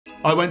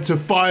I went to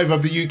 5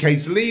 of the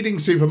UK's leading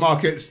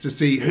supermarkets to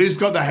see who's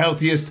got the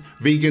healthiest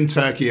vegan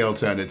turkey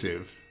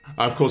alternative.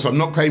 Of course, I'm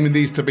not claiming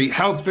these to be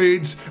health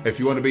foods. If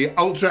you want to be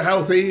ultra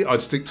healthy, I'd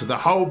stick to the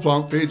whole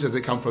plant foods as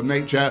they come from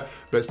nature,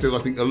 but still I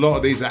think a lot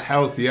of these are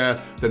healthier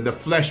than the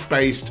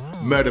flesh-based,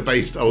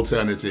 murder-based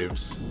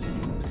alternatives.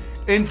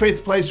 In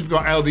 5th place, we've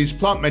got Aldi's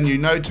plant menu,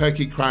 no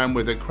turkey crown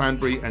with a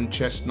cranberry and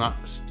chestnut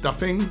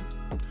stuffing.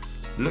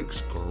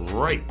 Looks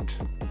great.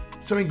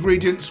 So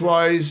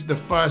ingredients-wise, the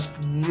first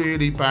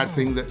really bad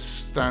thing that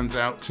stands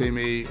out to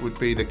me would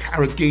be the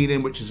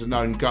carrageenan, which is a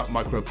known gut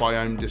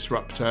microbiome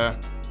disruptor.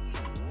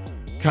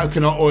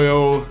 Coconut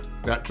oil,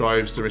 that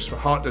drives the risk for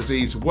heart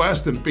disease,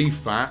 worse than beef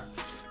fat.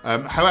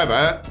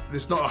 However,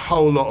 there's not a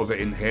whole lot of it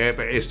in here,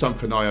 but it's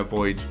something I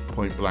avoid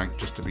point blank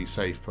just to be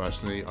safe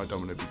personally. I don't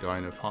want to be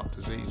dying of heart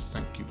disease,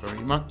 thank you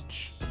very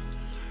much.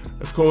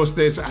 Of course,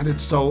 there's added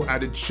salt,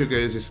 added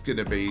sugars, it's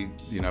gonna be,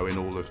 in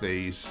all of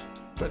these.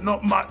 But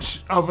not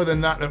much other than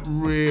that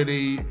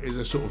really is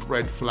a sort of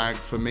red flag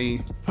for me.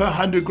 Per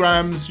 100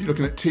 grams, you're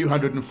looking at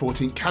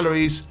 214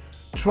 calories,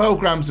 12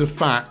 grams of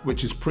fat,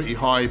 which is pretty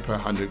high per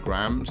 100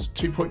 grams,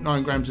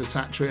 2.9 grams of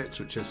saturates,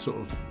 which is sort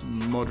of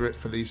moderate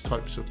for these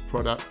types of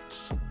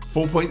products,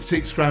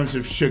 4.6 grams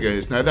of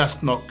sugars. Now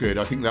that's not good.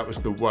 I think that was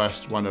the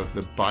worst one of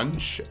the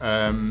bunch.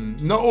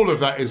 Not all of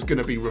that is going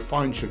to be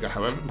refined sugar,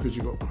 however, because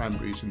you've got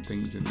cranberries and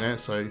things in there,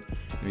 so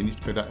you need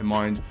to bear that in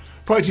mind.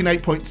 Protein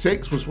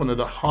 8.6 was one of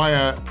the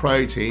higher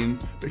protein,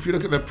 but if you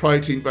look at the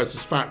protein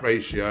versus fat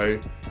ratio,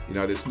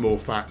 there's more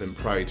fat than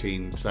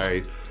protein.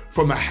 So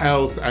from a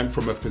health and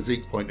from a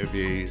physique point of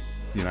view,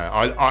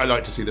 I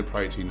like to see the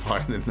protein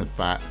higher than the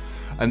fat.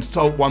 And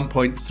salt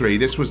 1.3,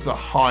 this was the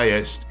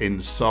highest in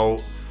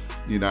salt.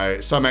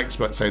 Some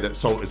experts say that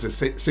salt is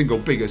the single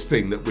biggest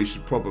thing that we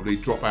should probably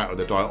drop out of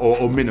the diet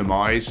or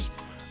minimize,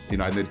 and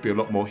there'd be a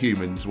lot more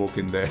humans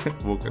walking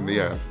the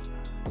earth.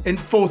 In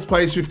 4th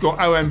place, we've got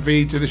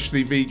OMV,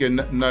 Deliciously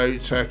Vegan No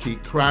Turkey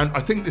Crown.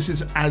 I think this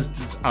is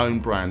Asda's own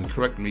brand.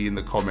 Correct me in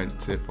the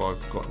comments if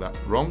I've got that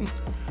wrong.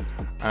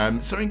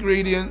 So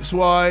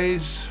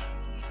ingredients-wise,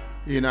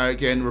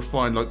 again,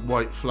 refined like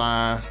white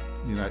flour.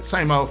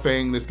 Same old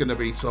thing. There's going to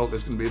be salt.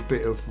 There's going to be a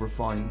bit of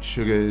refined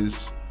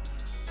sugars.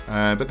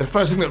 But the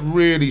first thing that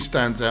really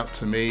stands out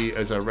to me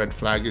as a red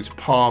flag is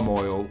palm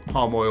oil.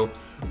 Palm oil,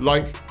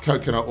 like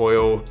coconut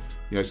oil,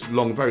 it's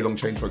very long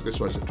chain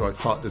triglycerides that drive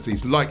heart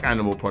disease like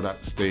animal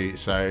products do.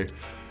 So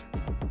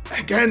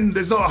again,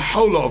 there's not a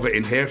whole lot of it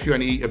in here if you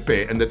only eat a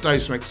bit, and the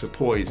dose makes a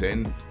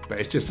poison,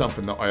 but it's just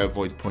something that I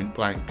avoid point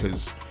blank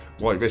because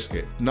why risk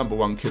it?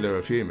 #1 killer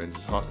of humans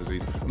is heart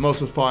disease.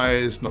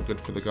 Emulsifiers, not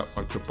good for the gut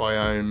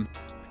microbiome.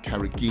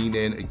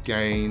 Carrageenan,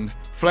 again.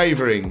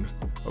 Flavoring,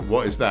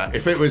 what is that?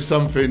 If it was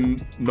something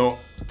not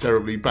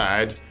terribly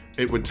bad,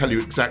 it would tell you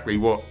exactly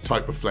what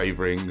type of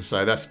flavoring,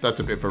 so that's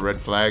a bit of a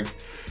red flag.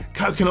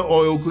 Coconut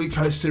oil,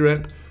 glucose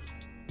syrup,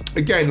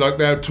 again, like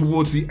they're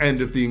towards the end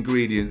of the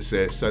ingredients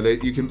there, so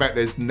that you can bet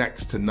there's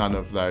next to none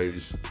of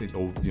those,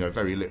 or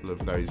very little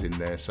of those in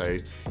there, so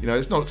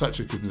it's not such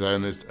a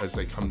concern as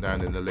they come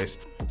down in the list.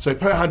 So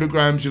per 100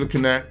 grams, you're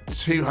looking at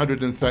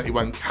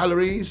 231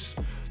 calories,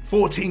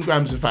 14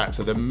 grams of fat,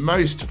 so the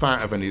most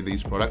fat of any of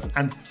these products,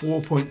 and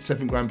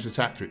 4.7 grams of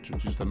saturates,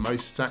 which is the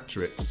most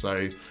saturates,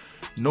 so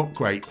not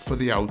great for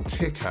the old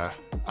ticker.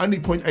 Only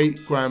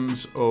 0.8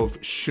 grams of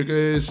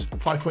sugars,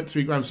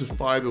 5.3 grams of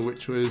fiber,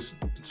 which was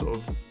sort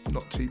of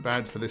not too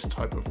bad for this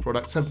type of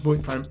product.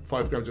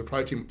 7.5 grams of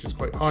protein, which is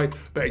quite high.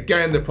 But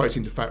again, the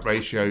protein to fat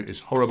ratio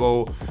is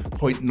horrible.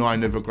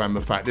 0.9 of a gram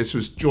of fat. This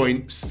was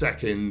joint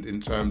second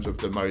in terms of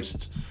the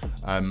most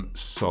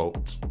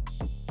salt.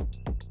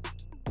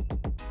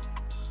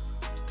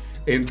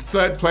 In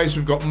 3rd place,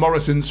 we've got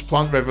Morrison's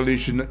Plant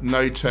Revolution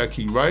No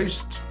Turkey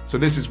Roast. So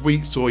this is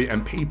wheat, soy,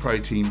 and pea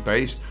protein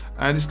based,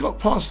 and it's got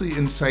parsley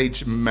and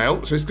sage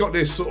melt. So it's got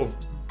this sort of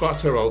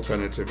butter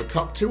alternative.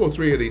 2 or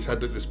 3 of these had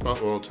this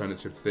butter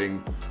alternative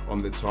thing on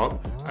the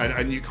top,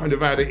 and you kind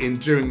of add it in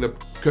during the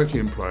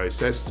cooking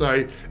process.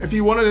 So if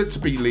you wanted it to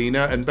be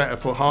leaner and better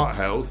for heart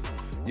health,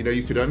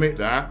 you could omit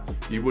that.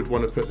 You would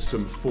want to put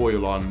some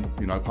foil on,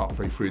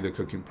 partway through the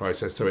cooking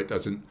process so it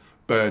doesn't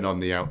burn on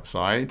the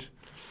outside.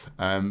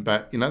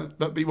 But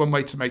that'd be one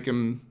way to make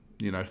them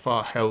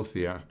far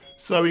healthier.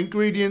 So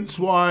ingredients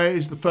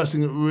wise, the first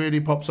thing that really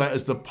pops out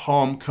is the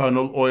palm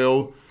kernel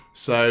oil.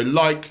 So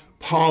like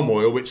palm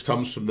oil, which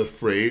comes from the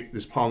fruit,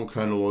 this palm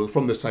kernel oil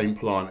from the same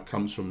plant, it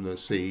comes from the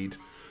seed.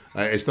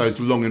 It's those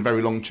long and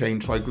very long chain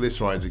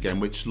triglycerides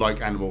again, which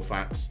like animal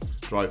fats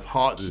drive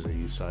heart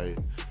disease. So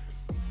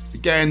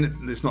again,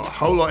 there's not a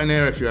whole lot in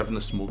there if you're having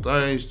a small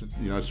dose,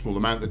 a small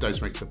amount. The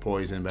dose makes a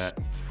poison, but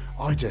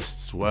I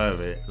just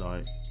swerve it.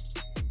 Like,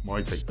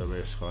 why take the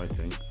risk, I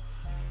think.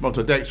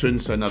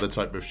 Maltodextrin, so another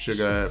type of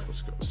sugar. Of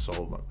course, it's got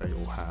salt like they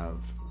all have.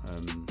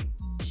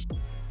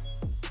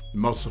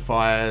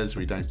 Emulsifiers,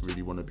 we don't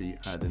really want to be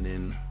adding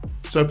in.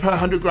 So per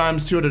 100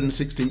 grams,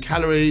 216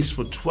 calories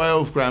for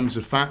 12 grams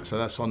of fat, so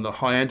that's on the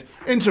high end.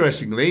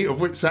 Interestingly,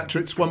 of which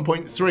saturates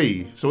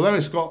 1.3. So although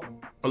it's got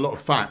a lot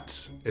of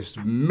fats. It's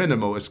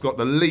minimal. It's got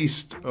the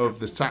least of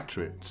the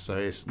saturates, so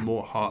it's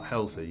more heart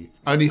healthy.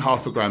 Only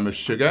 0.5 gram of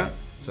sugar,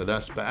 so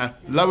that's better.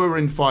 Lower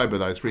in fiber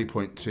though,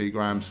 3.2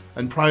 grams,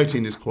 and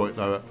protein is quite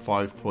low at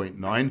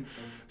 5.9.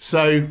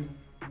 So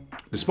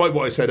despite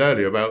what I said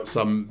earlier about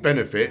some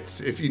benefits,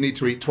 if you need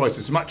to eat twice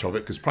as much of it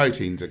because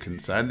proteins are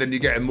concerned, then you're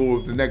getting more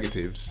of the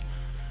negatives.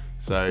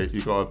 So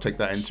you've got to take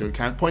that into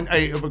account.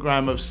 0.8 of a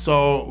gram of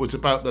salt was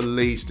about the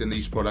least in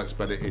these products,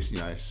 but it is, you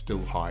know, it's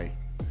still high.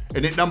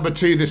 In at number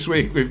 2 this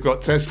week, we've got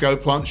Tesco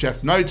Plant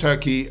Chef No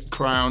Turkey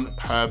Crown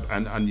Herb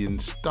and Onion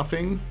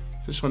Stuffing.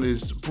 This one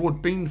is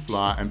broad bean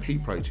flour and pea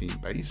protein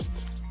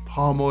based.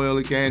 Palm oil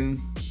again,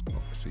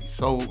 obviously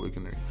salt we're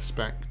going to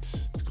expect.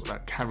 It's got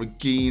that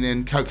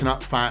carrageenan,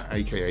 coconut fat,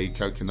 aka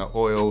coconut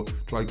oil,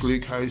 dry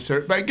glucose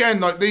syrup. But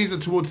again, like these are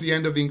towards the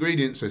end of the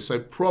ingredients list, so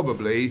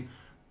probably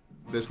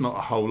there's not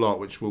a whole lot,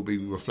 which will be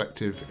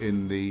reflective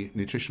in the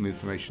nutritional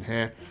information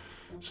here.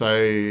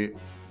 So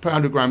per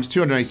 100 grams,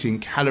 218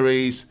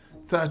 calories,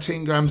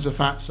 13 grams of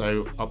fat,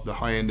 so up the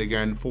high end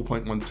again,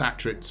 4.1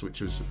 saturates,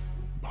 which was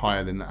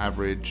higher than the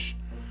average,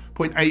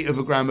 0.8 of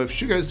a gram of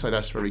sugar, so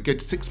that's very good,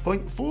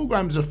 6.4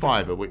 grams of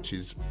fiber, which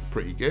is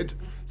pretty good,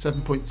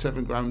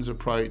 7.7 grams of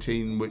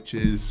protein, which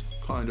is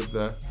kind of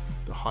the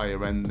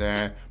higher end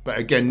there, but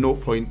again,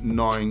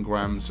 0.9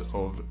 grams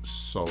of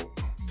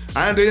salt.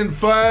 And in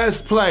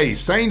first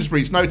place,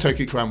 Sainsbury's No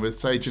Turkey Crown with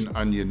sage and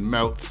onion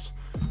melts.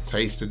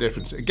 Taste the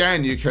difference.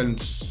 Again, you can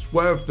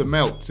swerve the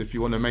melts if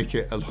you want to make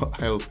it a lot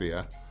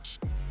healthier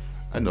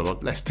and a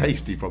lot less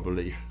tasty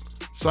probably.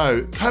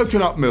 So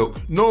coconut milk,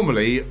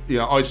 normally, you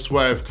know, I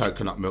swerve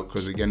coconut milk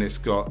because again, it's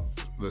got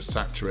the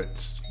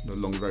saturates, the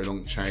very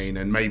long chain,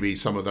 and maybe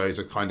some of those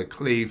are kind of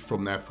cleaved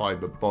from their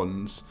fiber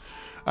bonds.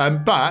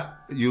 But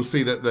you'll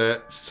see that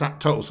the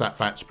total sat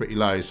fat's pretty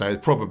low. So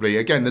probably,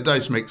 again, the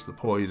dose makes the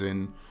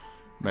poison.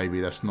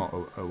 Maybe that's not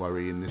a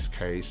worry in this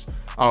case.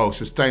 Oh,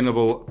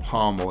 sustainable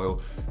palm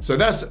oil. So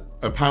that's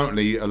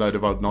apparently a load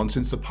of old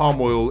nonsense. The palm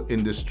oil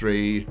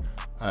industry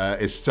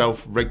is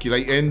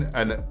self-regulating,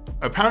 and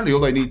apparently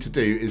all they need to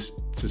do is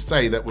to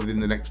say that within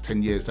the next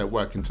 10 years they're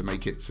working to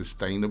make it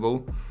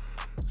sustainable.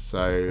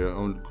 So I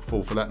won't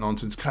fall for that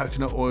nonsense.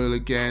 Coconut oil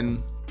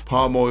again,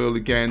 palm oil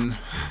again.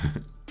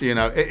 You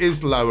know, it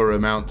is lower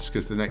amounts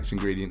because the next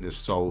ingredient is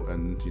salt,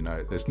 and you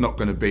know, there's not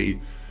going to be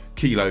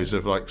kilos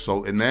of like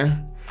salt in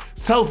there.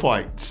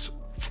 Sulfites,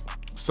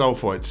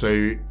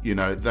 so you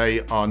know,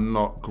 they are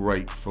not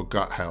great for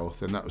gut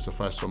health, and that was the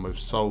first one with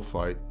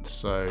sulfite.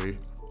 So,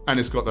 and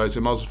it's got those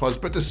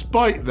emulsifiers, but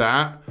despite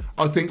that,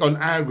 I think on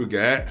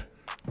aggregate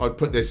I'd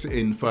put this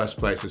in first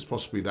place as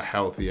possibly the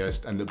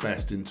healthiest and the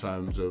best in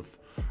terms of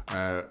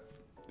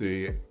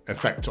the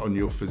effect on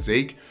your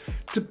physique.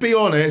 To be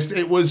honest,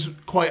 it was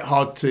quite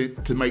hard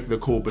to make the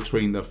call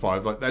between the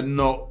 5. Like, they're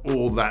not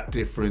all that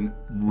different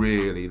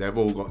really. They've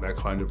all got their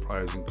kind of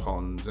pros and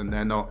cons, and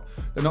they're not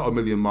a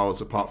million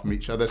miles apart from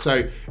each other.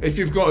 So if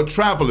you've got to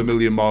travel a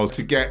million miles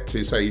to get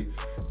to, say,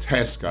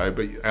 Tesco,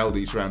 but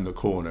Aldi's around the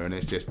corner and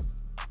it's just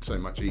so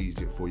much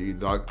easier for you,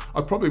 like, I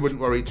probably wouldn't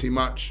worry too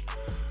much.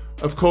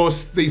 Of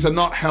course, these are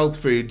not health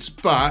foods,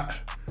 but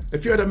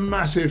if you had a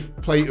massive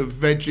plate of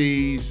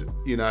veggies,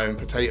 you know, and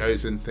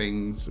potatoes and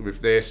things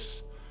with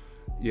this,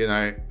 you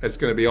know, it's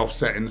going to be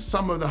offsetting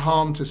some of the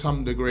harm to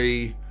some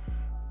degree.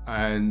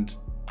 And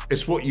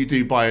it's what you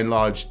do by and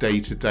large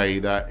day to day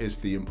that is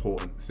the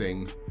important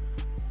thing.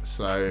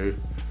 So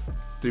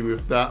do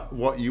with that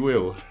what you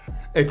will.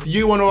 If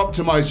you want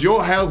to optimize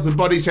your health and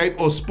body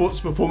shape or sports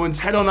performance,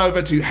 head on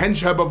over to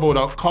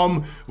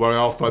henchherbivore.com, where I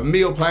offer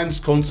meal plans,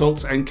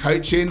 consults and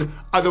coaching.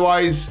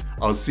 Otherwise,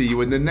 I'll see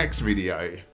you in the next video.